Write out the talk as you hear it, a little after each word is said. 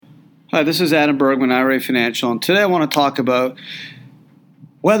Hi, this is Adam Bergman, IRA Financial, and today I want to talk about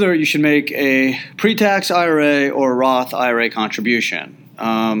whether you should make a pre-tax IRA or a Roth IRA contribution.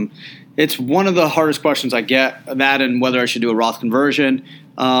 It's one of the hardest questions I get, that and whether I should do a Roth conversion.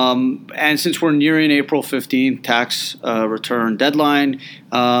 And since we're nearing April 15th tax return deadline,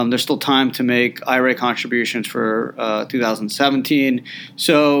 there's still time to make IRA contributions for 2017.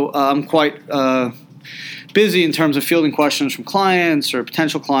 So I'm quite busy in terms of fielding questions from clients or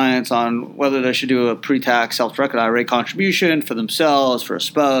potential clients on whether they should do a pre-tax self-directed IRA contribution for themselves, for a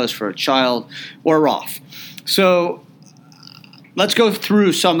spouse, for a child, or a Roth. So let's go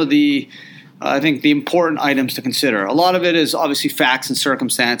through some of the important items to consider. A lot of it is obviously facts and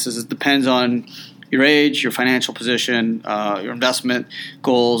circumstances. It depends on your age, your financial position, your investment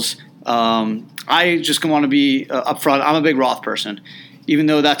goals. I just want to be upfront. I'm a big Roth person, even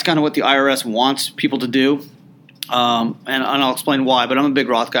though that's kind of what the IRS wants people to do. And I'll explain why, but I'm a big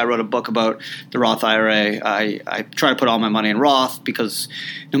Roth guy. I wrote a book about the Roth IRA. I try to put all my money in Roth because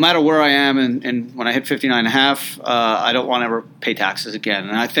no matter where I am and when I hit 59 and a half, I don't want to ever pay taxes again.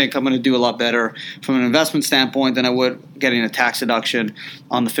 And I think I'm going to do a lot better from an investment standpoint than I would getting a tax deduction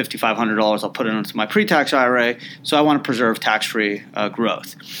on the $5,500 I'll put into my pre-tax IRA. So I want to preserve tax-free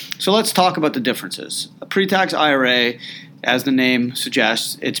growth. So let's talk about the differences. A pre-tax IRA, as the name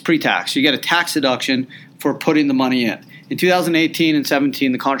suggests, it's pre-tax. You get a tax deduction for putting the money in. In 2018 and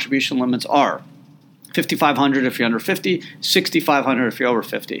 17, the contribution limits are $5,500 if you're under 50, $6,500 if you're over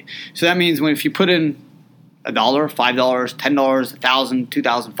 50. So that means if you put in $1, $5, $10, $1,000,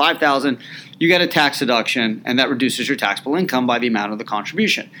 $2,000, $5,000, you get a tax deduction, and that reduces your taxable income by the amount of the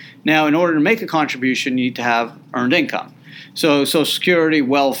contribution. Now, in order to make a contribution, you need to have earned income. So Social Security,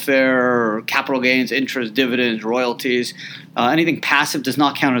 welfare, capital gains, interest, dividends, royalties, anything passive does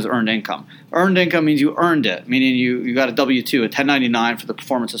not count as earned income. Earned income means you earned it, meaning you got a W-2, a 1099 for the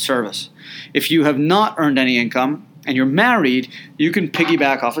performance of service. If you have not earned any income and you're married, you can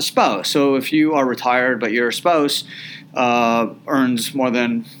piggyback off a spouse. So if you are retired but your spouse earns more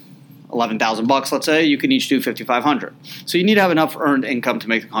than $11,000, let's say, you can each do $5,500. So you need to have enough earned income to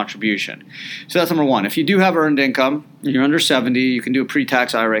make the contribution. So that's number one. If you do have earned income and you're under 70, you can do a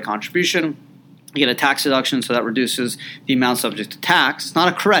pre-tax IRA contribution. You get a tax deduction, so that reduces the amount subject to tax. It's not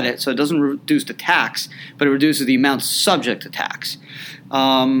a credit, so it doesn't reduce the tax, but it reduces the amount subject to tax.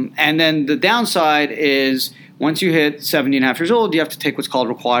 And then the downside is once you hit 70 and a half years old, you have to take what's called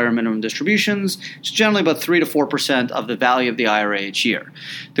required minimum distributions. It's generally about 3 to 4% of the value of the IRA each year.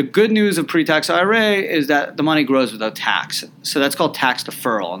 The good news of pre-tax IRA is that the money grows without tax. So that's called tax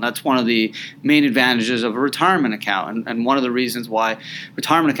deferral, and that's one of the main advantages of a retirement account. And one of the reasons why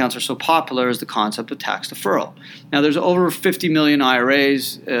retirement accounts are so popular is the concept of tax deferral. Now, there's over 50 million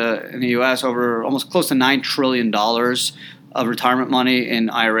IRAs in the U.S., over almost close to $9 trillion of retirement money in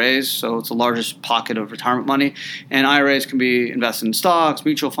IRAs, so it's the largest pocket of retirement money. And IRAs can be invested in stocks,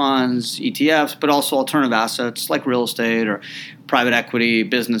 mutual funds, ETFs, but also alternative assets like real estate or private equity,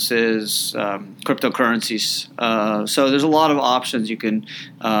 businesses, cryptocurrencies. So there's a lot of options you can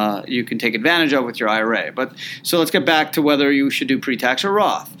take advantage of with your IRA. So let's get back to whether you should do pre-tax or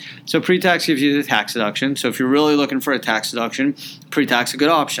Roth. So pre-tax gives you the tax deduction. So if you're really looking for a tax deduction, pre-tax is a good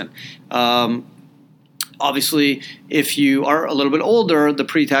option. Obviously, if you are a little bit older, the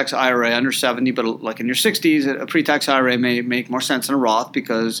pre-tax IRA under 70, but like in your 60s, a pre-tax IRA may make more sense than a Roth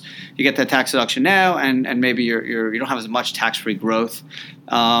because you get that tax deduction now, and maybe you don't have as much tax-free growth.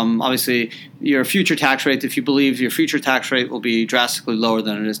 Obviously, your future tax rate, if you believe your future tax rate will be drastically lower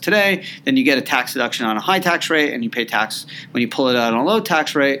than it is today, then you get a tax deduction on a high tax rate, and you pay tax when you pull it out on a low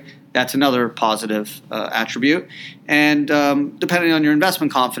tax rate. That's another positive attribute. And depending on your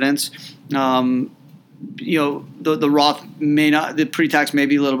investment confidence, the Roth the pre-tax may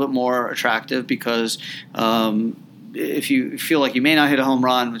be a little bit more attractive because if you feel like you may not hit a home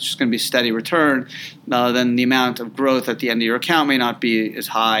run, which is going to be a steady return, then the amount of growth at the end of your account may not be as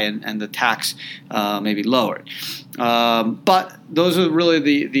high and the tax may be lowered. But those are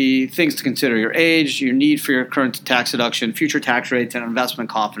really the things to consider: your age, your need for your current tax deduction, future tax rates, and investment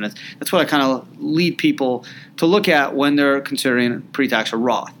confidence. That's what I kind of lead people to look at when they're considering pre-tax or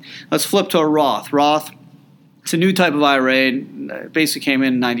Roth. Let's flip to a Roth. Roth, it's a new type of IRA. It basically came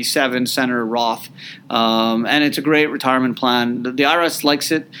in 97, Senator Roth, and it's a great retirement plan. The IRS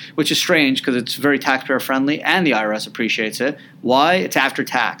likes it, which is strange because it's very taxpayer friendly, and the IRS appreciates it. Why? It's after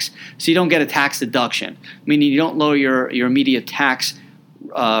tax, so you don't get a tax deduction, meaning you don't lower your immediate tax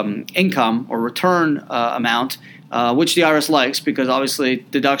income or return amount, which the IRS likes because obviously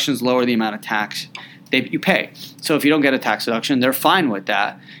deductions lower the amount of tax you pay. So if you don't get a tax deduction, they're fine with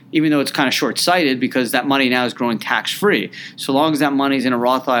that, even though it's kind of short-sighted because that money now is growing tax-free. So long as that money's in a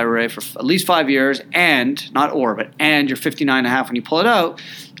Roth IRA for at least 5 years and you're 59 and a half when you pull it out,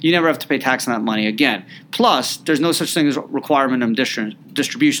 you never have to pay tax on that money again. Plus, there's no such thing as requirement minimum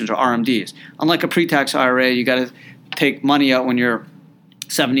distributions or RMDs. Unlike a pre-tax IRA, you got to take money out when you're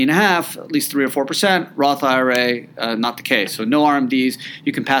 70 and a half, at least 3 or 4%. Roth IRA, not the case. So no RMDs.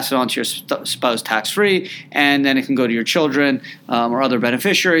 You can pass it on to your spouse tax-free, and then it can go to your children or other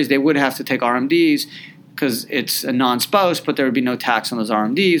beneficiaries. They would have to take RMDs because it's a non-spouse, but there would be no tax on those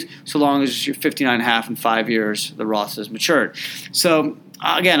RMDs so long as you're 59 and a half in 5 years, the Roth has matured. So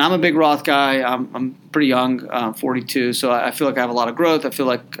again, I'm a big Roth guy. I'm pretty young, 42, so I feel like I have a lot of growth. I feel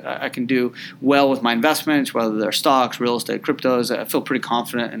like I can do well with my investments, whether they're stocks, real estate, cryptos. I feel pretty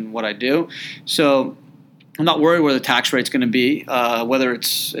confident in what I do. So I'm not worried where the tax rate's going to be, whether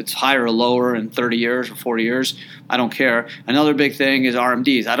it's higher or lower in 30 years or 40 years. I don't care. Another big thing is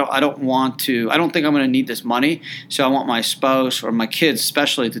RMDs. I don't think I'm going to need this money, so I want my spouse or my kids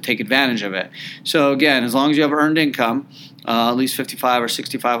especially to take advantage of it. So again, as long as you have earned income, at least 55 or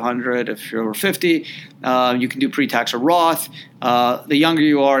 6,500 if you're over 50. You can do pre-tax or Roth. The younger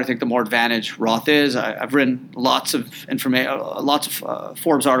you are, I think the more advantage Roth is. I've written lots of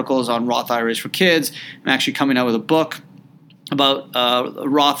Forbes articles on Roth IRAs for kids. I'm actually coming out with a book about a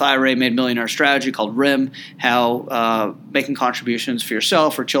Roth IRA made millionaire strategy called RIM, how making contributions for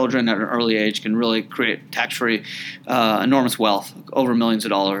yourself or children at an early age can really create tax-free enormous wealth, over millions of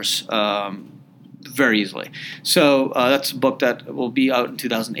dollars. Very easily. So that's a book that will be out in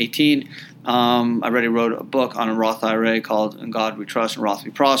 2018. I already wrote a book on a Roth IRA called In God We Trust and Roth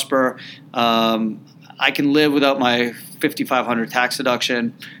We Prosper. I can live without my $5,500 tax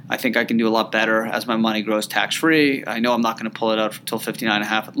deduction. I think I can do a lot better as my money grows tax-free. I know I'm not going to pull it out until 59 and a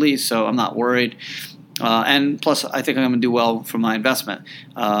half at least, so I'm not worried. And plus, I think I'm going to do well for my investment.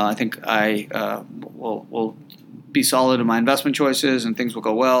 I think I will be solid in my investment choices and things will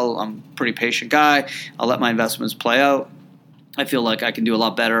go well. I'm a pretty patient guy. I'll let my investments play out. I feel like I can do a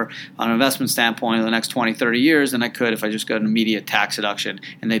lot better on an investment standpoint in the next 20, 30 years than I could if I just got an immediate tax deduction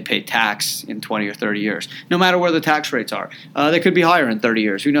and they pay tax in 20 or 30 years, no matter where the tax rates are. They could be higher in 30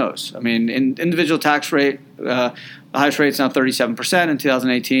 years. Who knows? I mean, in individual tax rate, the highest rate is now 37% in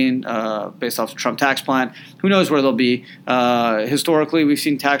 2018 based off the Trump tax plan. Who knows where they'll be? Historically, we've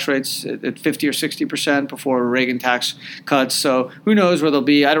seen tax rates at 50 or 60% before Reagan tax cuts. So who knows where they'll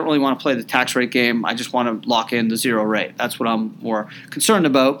be? I don't really want to play the tax rate game. I just want to lock in the zero rate. That's what I'm more concerned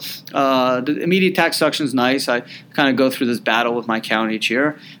about. The immediate tax deduction is nice. I kind of go through this battle with my accountant each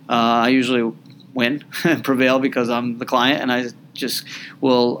year. I usually win and prevail because I'm the client, and I just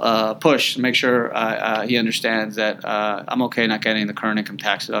will push to make sure he understands that I'm okay not getting the current income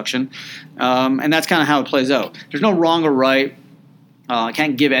tax deduction. And that's kind of how it plays out. There's no wrong or right. I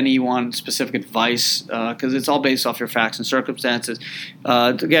can't give anyone specific advice because it's all based off your facts and circumstances.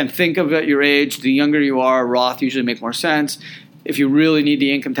 Again, think of at your age. The younger you are, Roth usually make more sense. If you really need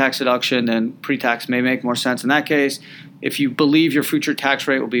the income tax deduction, then pre-tax may make more sense in that case. If you believe your future tax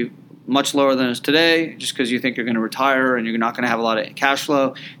rate will be much lower than it is today, just because you think you're going to retire and you're not going to have a lot of cash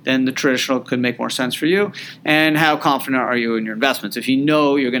flow, then the traditional could make more sense for you. And how confident are you in your investments? If you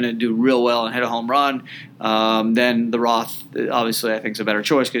know you're going to do real well and hit a home run, then the Roth, obviously, I think is a better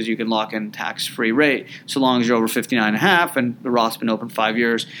choice because you can lock in tax-free rate so long as you're over 59 and a half, and the Roth's been open 5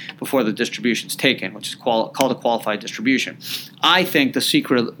 years before the distribution's taken, which is called a qualified distribution. I think the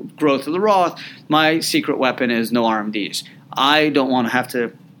secret growth of the Roth, my secret weapon is no RMDs. I don't want to have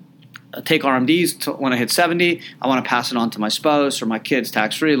to take RMDs when I hit 70. I want to pass it on to my spouse or my kids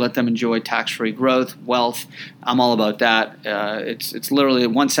tax-free, let them enjoy tax-free growth, wealth. I'm all about that. It's literally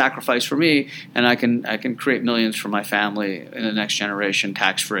one sacrifice for me, and I can create millions for my family in the next generation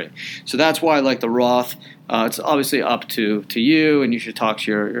tax-free. So that's why I like the Roth. It's obviously up to you, and you should talk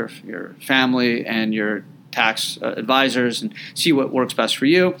to your family and your tax advisors and see what works best for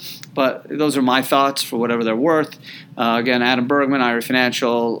you. But those are my thoughts for whatever they're worth. Again, Adam Bergman, IRA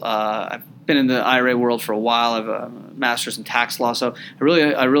Financial. I've been in the IRA world for a while. I have a master's in tax law, so I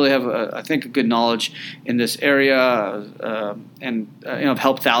really have I think a good knowledge in this area, and I've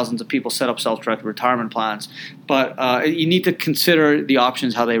helped thousands of people set up self-directed retirement plans. But you need to consider the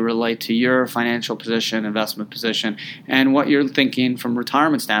options, how they relate to your financial position, investment position, and what you're thinking from a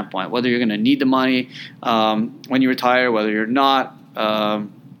retirement standpoint. Whether you're going to need the money when you retire, whether you're not.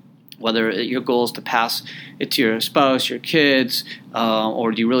 whether your goal is to pass it to your spouse, your kids,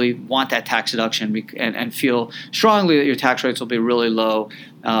 or do you really want that tax deduction and feel strongly that your tax rates will be really low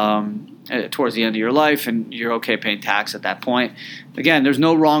towards the end of your life, and you're okay paying tax at that point. Again, there's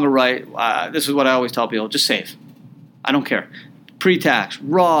no wrong or right. This is what I always tell people: just save. I don't care. Pre-tax,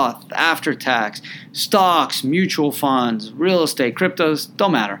 Roth, after-tax, stocks, mutual funds, real estate, cryptos,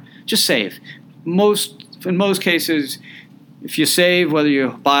 don't matter. Just save. In most cases, if you save, whether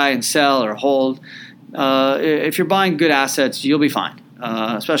you buy and sell or hold, if you're buying good assets, you'll be fine.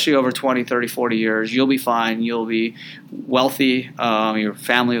 Especially over 20, 30, 40 years, you'll be fine. You'll be wealthy. Your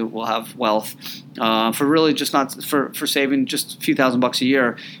family will have wealth. For really just not for saving just a few $1,000s a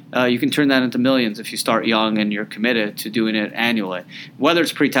year, you can turn that into millions if you start young and you're committed to doing it annually. Whether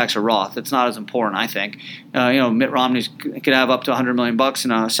it's pre-tax or Roth, it's not as important, I think. Mitt Romney could have up to $100 million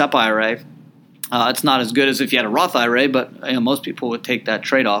in a SEP IRA. It's not as good as if you had a Roth IRA, but most people would take that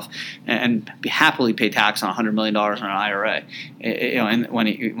trade-off and happily pay tax on $100 million in an IRA. And when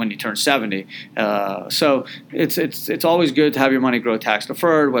you turn 70, so it's always good to have your money grow tax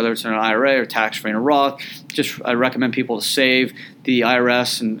deferred, whether it's in an IRA or tax-free in a Roth. I recommend people to save. The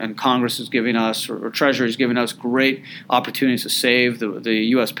IRS and Congress is giving us, or Treasury is giving us, great opportunities to save. The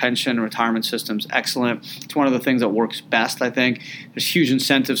U.S. pension and retirement system is excellent. It's one of the things that works best, I think. There's huge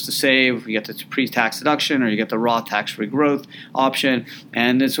incentives to save. You get the pre-tax deduction, or you get the Roth tax-free growth option,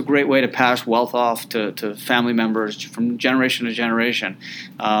 and it's a great way to pass wealth off to family members from generation to generation.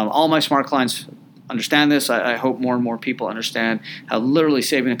 All my smart clients understand this. I hope more and more people understand how literally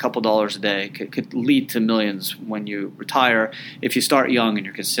saving a couple dollars a day could lead to millions when you retire if you start young and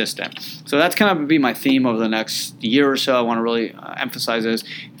you're consistent. So that's kind of be my theme over the next year or so. I want to really emphasize this.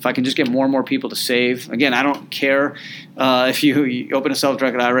 If I can just get more and more people to save. Again, I don't care if you open a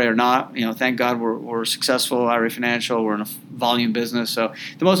self-directed IRA or not. Thank God we're successful, IRA Financial. We're in a volume business. So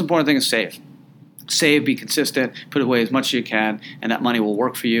the most important thing is save. Save, be consistent, put away as much as you can, and that money will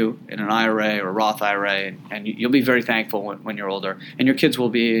work for you in an IRA or a Roth IRA, and you'll be very thankful when you're older, and your kids will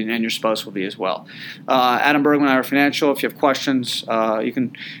be, and your spouse will be as well. Adam Bergman, IRA Financial. If you have questions, you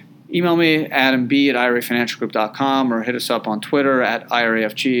can email me, adamb@irafinancialgroup.com, or hit us up on Twitter at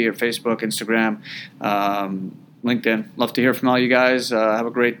IRAFG, or Facebook, Instagram, LinkedIn. Love to hear from all you guys. Have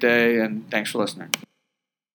a great day, and thanks for listening.